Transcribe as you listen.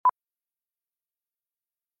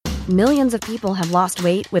Millions of people have lost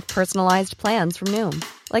weight with personalized plans from Noom.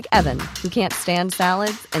 Like Evan, who can't stand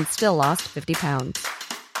salads and still lost 50 pounds.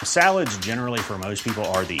 Salads generally for most people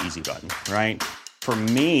are the easy button, right? For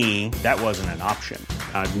me, that wasn't an option.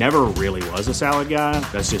 I never really was a salad guy.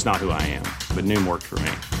 That's just not who I am. But Noom worked for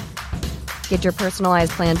me. Get your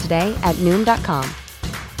personalized plan today at Noom.com.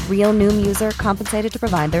 Real Noom user compensated to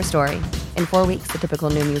provide their story. In 4 weeks, the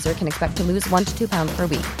typical Noom user can expect to lose 1 to 2 pounds per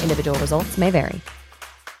week. Individual results may vary.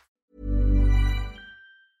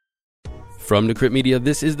 From Decrypt Media,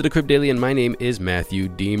 this is the Decrypt Daily, and my name is Matthew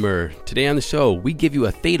Deemer. Today on the show, we give you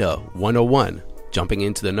a Theta 101, jumping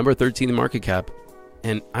into the number 13 in market cap,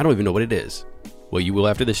 and I don't even know what it is. Well, you will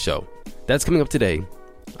after this show. That's coming up today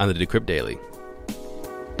on the Decrypt Daily.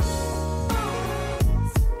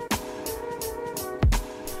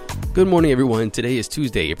 Good morning, everyone. Today is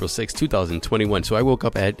Tuesday, April 6, 2021. So I woke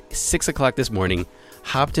up at 6 o'clock this morning,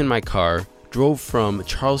 hopped in my car, drove from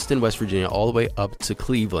Charleston, West Virginia, all the way up to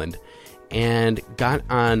Cleveland, and got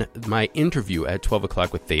on my interview at 12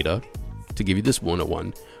 o'clock with Theta to give you this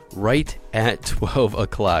 101 right at 12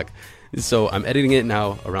 o'clock. So I'm editing it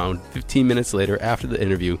now around 15 minutes later after the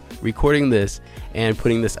interview, recording this and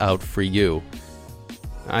putting this out for you.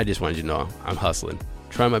 I just wanted you to know I'm hustling.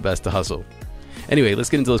 Trying my best to hustle. Anyway, let's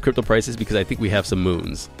get into those crypto prices because I think we have some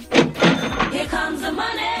moons. Here comes the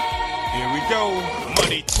money. Here we go.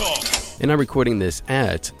 Money talk. And I'm recording this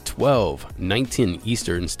at 12:19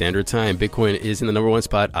 Eastern Standard Time. Bitcoin is in the number one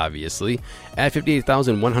spot, obviously, at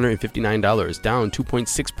 $58,159, down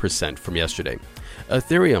 2.6% from yesterday.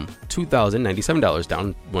 Ethereum, $2,097,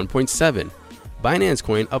 down 1.7%. Binance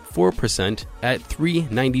Coin up 4% at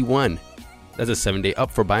 $391. That's a 7-day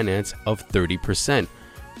up for Binance of 30%.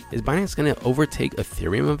 Is Binance going to overtake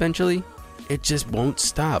Ethereum eventually? It just won't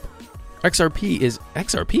stop.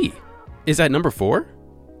 XRP is at number 4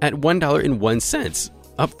 at $1.01,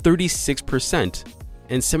 up 36%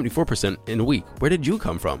 and 74% in a week. Where did you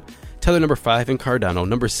come from? Tether number 5 and Cardano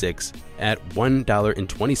number 6 at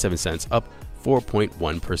 $1.27, up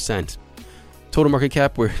 4.1%. Total market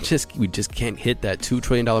cap, we just can't hit that $2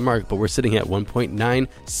 trillion mark, but we're sitting at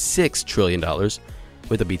 $1.96 trillion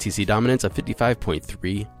with a BTC dominance of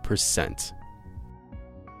 55.3%.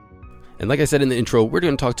 And like I said in the intro, we're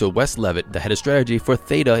going to talk to Wes Levitt, the head of strategy for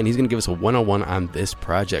Theta, and he's going to give us a one-on-one on this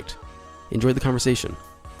project. Enjoy the conversation.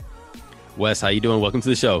 Wes, how you doing? Welcome to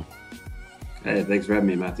the show. Hey, thanks for having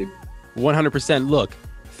me, Matthew. 100%. Look,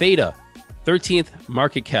 Theta, 13th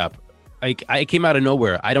market cap. I came out of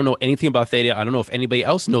nowhere. I don't know anything about Theta. I don't know if anybody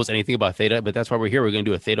else knows anything about Theta, but that's why we're here. We're going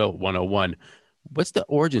to do a Theta 101. What's the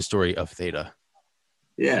origin story of Theta?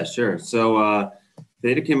 Yeah, sure. So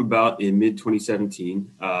Theta came about in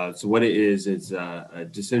mid-2017. So what it is, it's a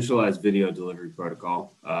decentralized video delivery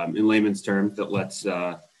protocol, in layman's terms, that lets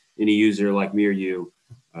any user like me or you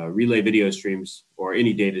relay video streams or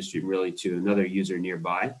any data stream really to another user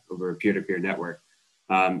nearby over a peer-to-peer network.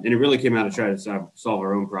 And it really came out to try to solve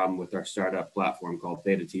our own problem with our startup platform called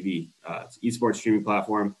Theta TV. It's an esports streaming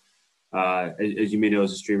platform. As you may know,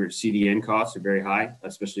 as a streamer, CDN costs are very high,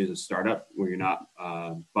 especially as a startup where you're not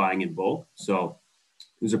buying in bulk. So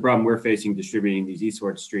there's a problem we're facing distributing these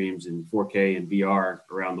esports streams in 4K and VR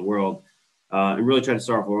around the world, and really try to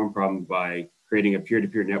solve our own problem by creating a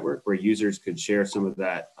peer-to-peer network where users could share some of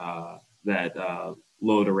that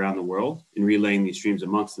load around the world and relaying these streams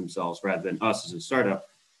amongst themselves rather than us as a startup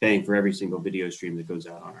paying for every single video stream that goes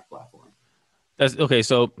out on our platform. That's okay.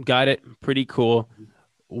 So got it. Pretty cool.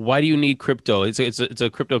 Why do you need crypto? It's a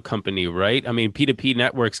crypto company, right? I mean, P2P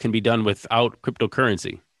networks can be done without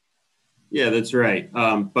cryptocurrency. Yeah, that's right.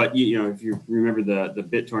 But you know, if you remember the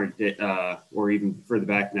BitTorrent or even further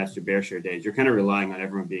back, Napster BearShare days, you're kind of relying on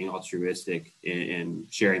everyone being altruistic in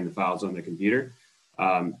sharing the files on their computer.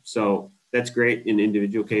 So that's great in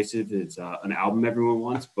individual cases. It's an album everyone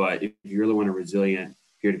wants, but if you really want a resilient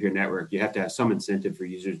peer-to-peer network, you have to have some incentive for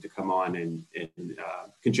users to come on and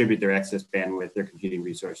contribute their excess bandwidth, their computing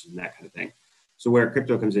resources, and that kind of thing. So where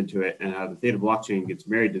crypto comes into it and how the Theta blockchain gets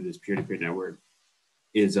married to this peer-to-peer network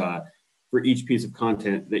is for each piece of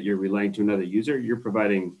content that you're relaying to another user,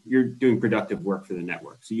 you're doing productive work for the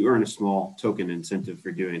network. So you earn a small token incentive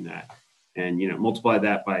for doing that. And, multiply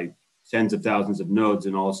that by tens of thousands of nodes,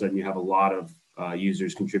 and all of a sudden you have a lot of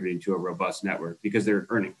users contributing to a robust network because they're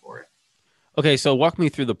earning for it. Okay, so walk me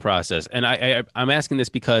through the process. And I'm asking this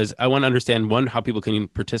because I want to understand, one, how people can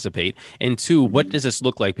participate, and two, what does this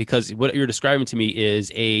look like? Because what you're describing to me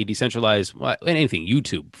is a decentralized, anything,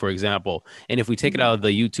 YouTube, for example. And if we take it out of the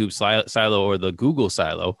YouTube silo or the Google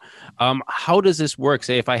silo, how does this work?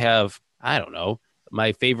 Say if I have, I don't know,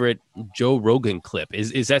 my favorite Joe Rogan clip.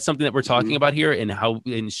 Is that something that we're talking about here, and how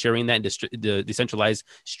in sharing that and the decentralized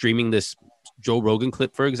streaming this Joe Rogan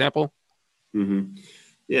clip, for example? Mm-hmm.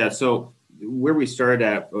 Yeah. So where we started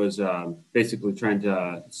at was basically trying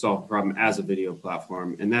to solve a problem as a video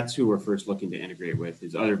platform, and that's who we're first looking to integrate with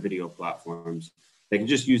is other video platforms. They can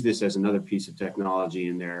just use this as another piece of technology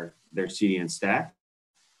in their CDN stack,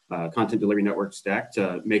 content delivery network stack,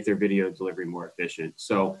 to make their video delivery more efficient.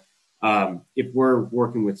 So if we're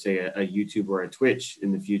working with, say, a YouTube or a Twitch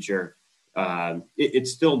in the future,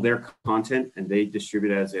 it's still their content and they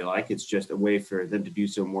distribute it as they like. It's just a way for them to do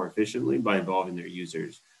so more efficiently by involving their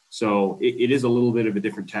users. So it is a little bit of a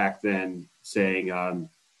different tack than saying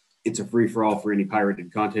it's a free for all for any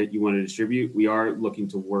pirated content you want to distribute. We are looking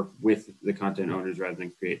to work with the content owners rather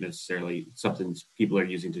than create necessarily something people are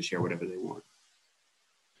using to share whatever they want.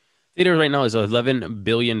 Theta right now is $11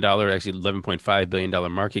 billion, actually $11.5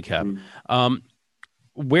 billion market cap.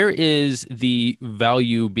 Where is the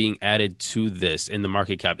value being added to this in the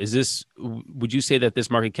market cap? Would you say that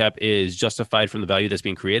this market cap is justified from the value that's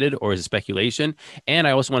being created, or is it speculation? And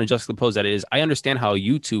I also want to juxtapose that I understand how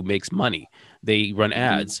YouTube makes money. They run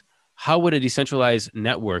ads. How would a decentralized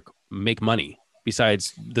network make money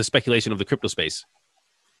besides the speculation of the crypto space?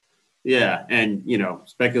 Yeah, and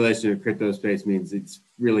speculation in crypto space means it's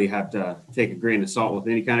really have to take a grain of salt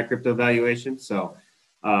with any kind of crypto valuation. So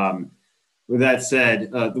with that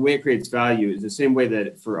said, the way it creates value is the same way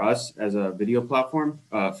that for us as a video platform,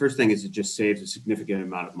 first thing is it just saves a significant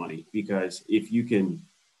amount of money, because if you can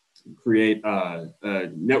create a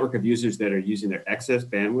network of users that are using their excess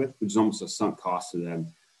bandwidth, which is almost a sunk cost to them,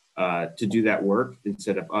 to do that work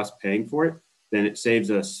instead of us paying for it, then it saves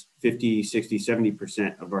us 50, 60,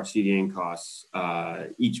 70% of our CDN costs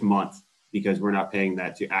each month, because we're not paying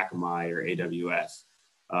that to Akamai or AWS.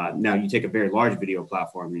 Now you take a very large video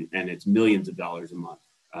platform and it's millions of dollars a month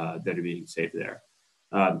that are being saved there.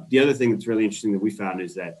 The other thing that's really interesting that we found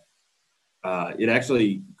is that it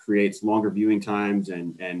actually creates longer viewing times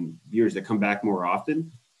and viewers that come back more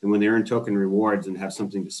often. And when they earn token rewards and have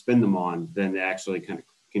something to spend them on, then they actually kind of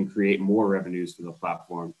can create more revenues for the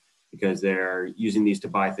platform, because they're using these to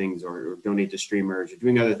buy things or donate to streamers or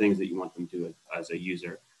doing other things that you want them to as a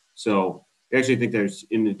user. So I actually think there's,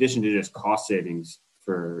 in addition to just cost savings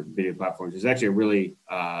for video platforms, there's actually a really,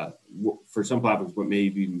 for some platforms, what may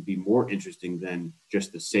even be more interesting than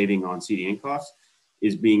just the saving on CDN costs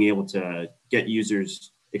is being able to get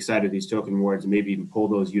users excited with these token rewards and maybe even pull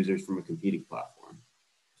those users from a competing platform.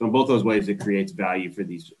 So in both those ways, it creates value for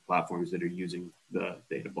these platforms that are using the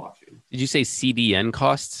Theta blockchain. Did you say CDN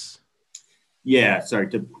costs? Yeah, sorry,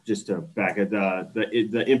 to back it.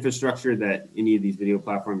 The infrastructure that any of these video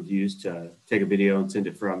platforms use to take a video and send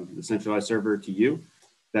it from the centralized server to you,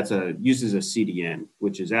 uses a CDN,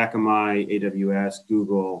 which is Akamai, AWS,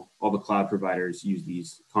 Google, all the cloud providers use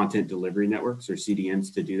these content delivery networks or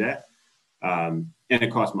CDNs to do that, and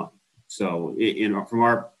it costs money. So from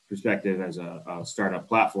our perspective as a startup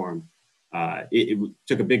platform, it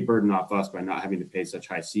took a big burden off us by not having to pay such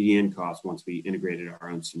high CDN costs once we integrated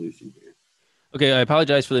our own solution here. Okay, I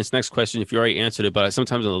apologize for this next question if you already answered it, but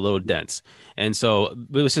sometimes I'm a little dense. And so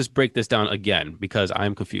let's just break this down again, because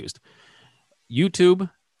I'm confused. YouTube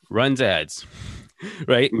runs ads,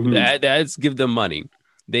 right? Mm-hmm. The ads give them money.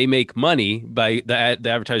 They make money by the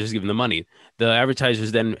advertisers giving them money. The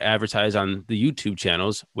advertisers then advertise on the YouTube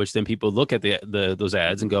channels, which then people look at those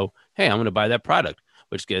ads and go, hey, I'm going to buy that product,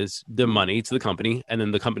 which gives the money to the company. And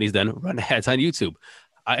then the companies then run ads on YouTube.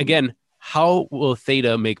 Again, how will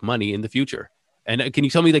Theta make money in the future? And can you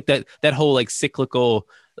tell me like that whole like cyclical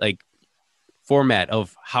like format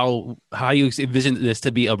of how you envision this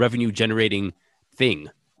to be a revenue generating thing?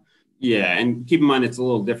 Yeah, and keep in mind it's a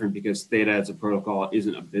little different because Theta as a protocol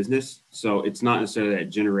isn't a business, so it's not necessarily that it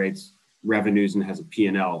generates revenues and has a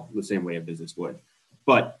P&L the same way a business would.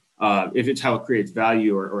 But if it's how it creates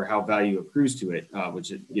value or how value accrues to it,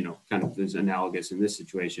 which kind of is analogous in this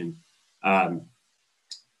situation.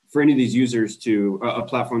 For any of these users to a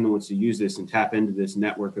platform that wants to use this and tap into this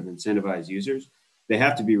network of incentivized users, they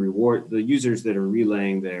have to be rewarded. The users that are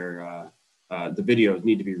relaying their the videos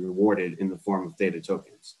need to be rewarded in the form of Theta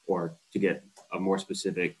tokens, or to get a more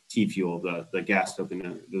specific T-Fuel, the gas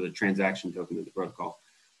token, the transaction token of the protocol.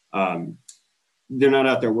 They're not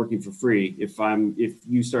out there working for free. If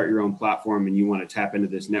you start your own platform and you want to tap into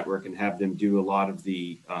this network and have them do a lot of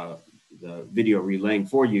the video relaying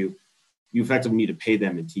for you, you effectively need to pay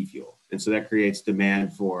them in T-Fuel. And so that creates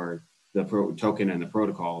demand for the token and the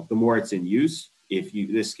protocol. The more it's in use,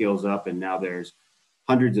 this scales up and now there's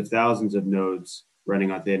hundreds of thousands of nodes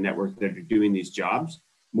running on the network that are doing these jobs,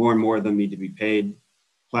 more and more of them need to be paid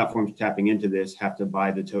platforms tapping into this have to buy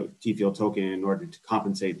the TFIL token in order to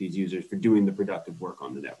compensate these users for doing the productive work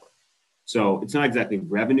on the network. So it's not exactly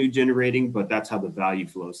revenue generating, but that's how the value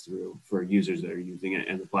flows through for users that are using it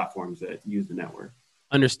and the platforms that use the network.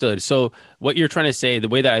 Understood. So what you're trying to say, the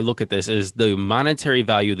way that I look at this is the monetary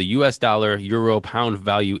value, the US dollar, euro, pound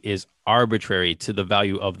value is arbitrary to the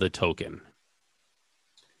value of the token.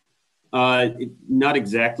 Not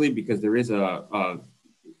exactly, because there is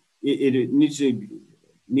it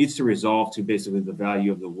needs to resolve to basically the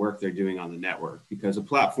value of the work they're doing on the network, because a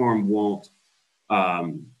platform won't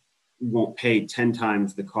pay 10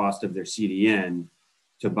 times the cost of their CDN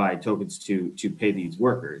to buy tokens to pay these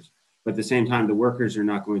workers. But at the same time, the workers are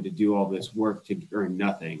not going to do all this work to earn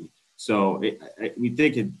nothing. So we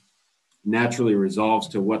think it naturally resolves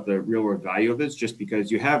to what the real world value of it is, just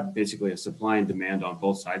because you have basically a supply and demand on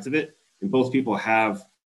both sides of it. And both people have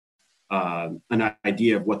an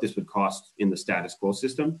idea of what this would cost in the status quo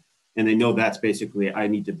system. And they know that's basically, I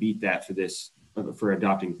need to beat that for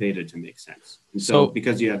adopting Theta to make sense. And so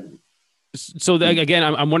because you have... So again,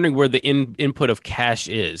 I'm wondering where the input of cash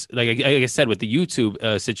is. Like I said, with the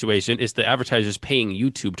YouTube situation, it's the advertisers paying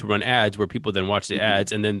YouTube to run ads, where people then watch the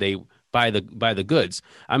ads and then they buy the goods.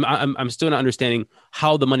 I'm still not understanding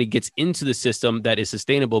how the money gets into the system that is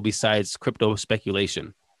sustainable besides crypto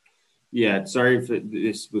speculation. Yeah, sorry if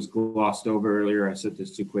this was glossed over earlier. I said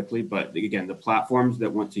this too quickly, but again, the platforms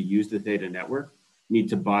that want to use the Theta network need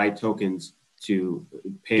to buy tokens to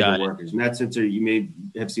pay the workers. In that sense, you may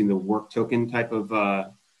have seen the work token type of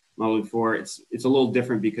model before. It's a little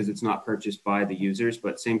different because it's not purchased by the users,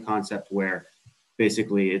 but same concept where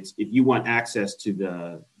basically it's, if you want access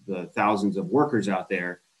to the thousands of workers out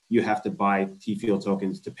there, you have to buy TFIL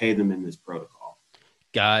tokens to pay them in this protocol.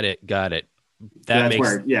 Got it. That's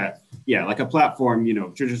where, yeah, like a platform,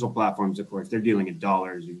 traditional platforms, of course, they're dealing in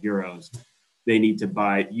dollars or euros. They need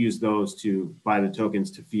to use those to buy the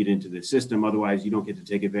tokens to feed into the system. Otherwise, you don't get to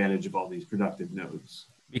take advantage of all these productive nodes.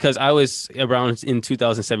 Because I was around in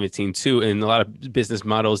 2017 too, and a lot of business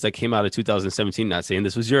models that came out of 2017, not saying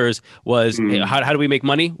this was yours, was hey, how do we make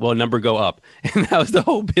money? Well, number go up. And that was the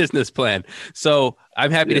whole business plan. So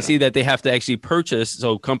I'm happy to see that they have to actually purchase,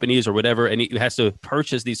 so companies or whatever, and it has to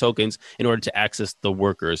purchase these tokens in order to access the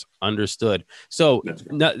workers. Understood. So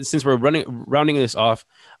since we're rounding this off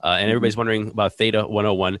and everybody's wondering about Theta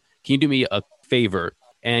 101, can you do me a favor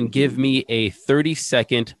and give me a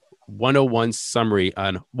 30-second 101 summary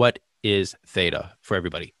on what is Theta for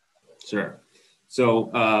everybody? Sure. So,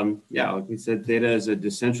 like we said, Theta is a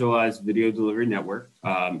decentralized video delivery network.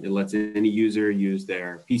 It lets any user use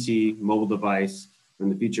their PC, mobile device, in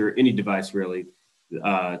the future, any device really,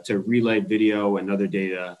 to relay video and other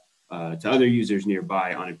data to other users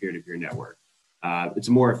nearby on a peer-to-peer network. It's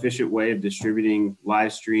a more efficient way of distributing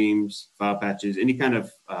live streams, file patches, any kind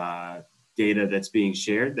of data that's being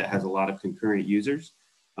shared that has a lot of concurrent users.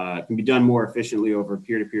 It can be done more efficiently over a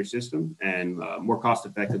peer-to-peer system and more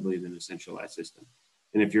cost-effectively than a centralized system.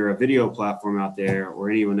 And if you're a video platform out there or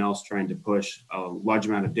anyone else trying to push a large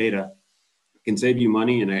amount of data, it can save you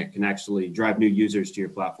money, and it can actually drive new users to your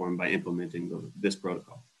platform by implementing this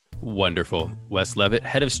protocol. Wonderful. Wes Levitt,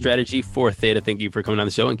 Head of Strategy for Theta. Thank you for coming on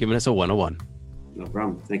the show and giving us a 101. No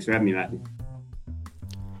problem. Thanks for having me, Matthew.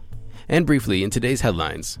 And briefly, in today's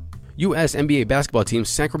headlines, U.S. NBA basketball team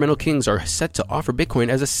Sacramento Kings are set to offer Bitcoin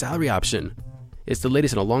as a salary option. It's the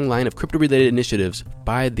latest in a long line of crypto-related initiatives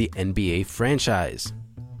by the NBA franchise.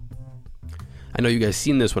 I know you guys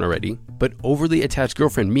seen this one already, but overly attached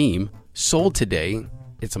girlfriend meme sold today.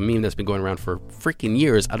 It's a meme that's been going around for freaking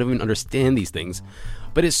years. I don't even understand these things.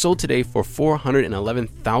 But it sold today for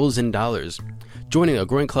 $411,000, joining a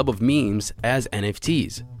growing club of memes as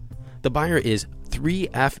NFTs. The buyer is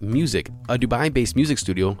 3F Music, a Dubai-based music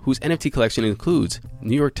studio whose NFT collection includes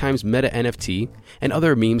New York Times meta NFT and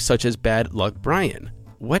other memes such as Bad Luck Brian.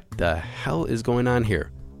 What the hell is going on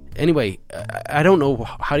here? Anyway, I don't know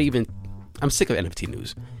how to even... I'm sick of NFT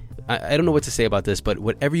news. I don't know what to say about this, but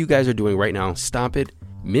whatever you guys are doing right now, stop it,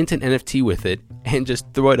 mint an NFT with it, and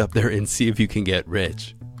just throw it up there and see if you can get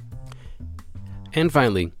rich. And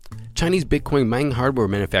finally, Chinese Bitcoin mining hardware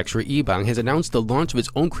manufacturer eBank has announced the launch of its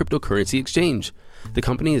own cryptocurrency exchange. The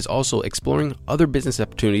company is also exploring other business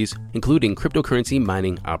opportunities, including cryptocurrency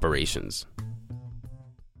mining operations.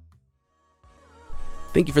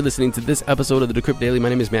 Thank you for listening to this episode of the Decrypt Daily. My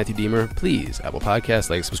name is Matthew Deemer. Please, Apple Podcasts,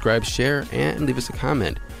 like, subscribe, share, and leave us a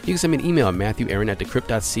comment. You can send me an email at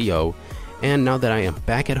matthewaaron@decrypt.co. And now that I am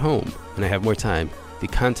back at home and I have more time, the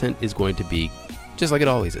content is going to be just like it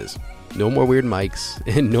always is. No more weird mics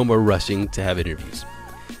and no more rushing to have interviews.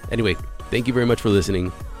 Anyway, thank you very much for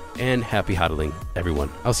listening and happy hodling, everyone.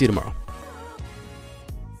 I'll see you tomorrow.